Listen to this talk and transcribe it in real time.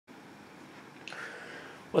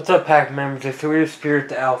What's up, pack members? It's Weird Spirit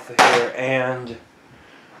the Alpha here, and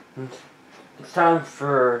it's time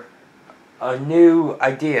for a new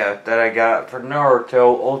idea that I got for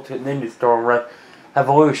Naruto Ultimate Ninja Storm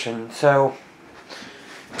Evolution. So,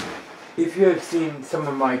 if you have seen some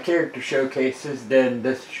of my character showcases, then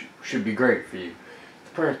this should be great for you.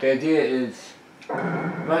 The idea is,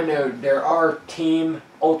 I know there are team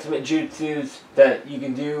ultimate jutsus that you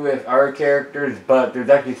can do with our characters, but there's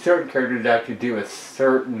actually certain characters that actually do a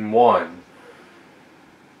certain one.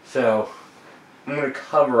 So, I'm going to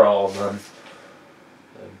cover all of them.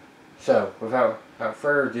 So, without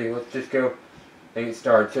further ado, let's just go and get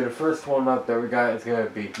started. So the first one up that we got is going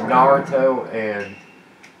to be Naruto and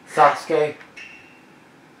Saskue.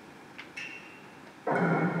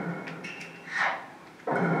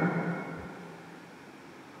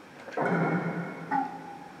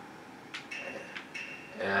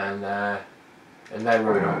 And I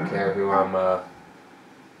really don't care who I'm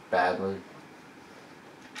battling.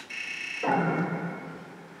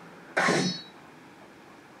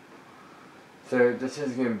 So this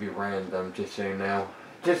is going to be random, just so you know.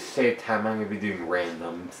 Just to save time, I'm going to be doing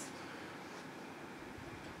randoms.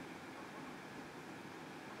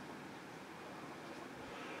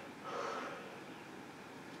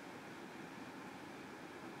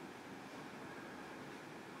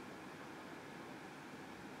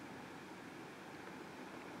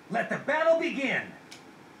 Let the battle begin!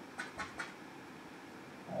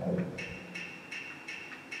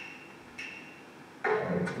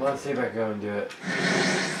 Let's see if I can go and do it.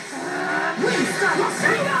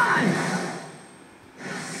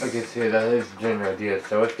 Okay, so that is the general idea.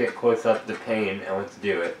 So let's get close up to pain and let's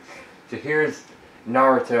do it. So here's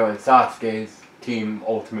Naruto and Sasuke's team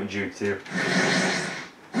ultimate jutsu.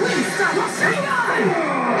 I'm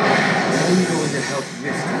going to help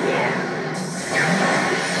this time.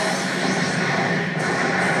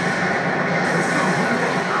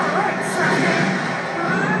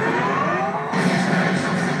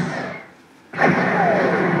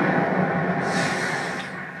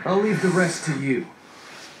 I'll leave the rest to you.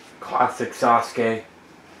 Classic Sasuke.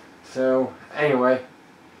 So, anyway,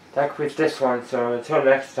 that completes this one. So, until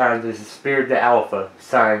next time, this is Spirit the Alpha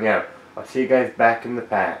signing out. I'll see you guys back in the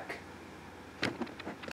pack.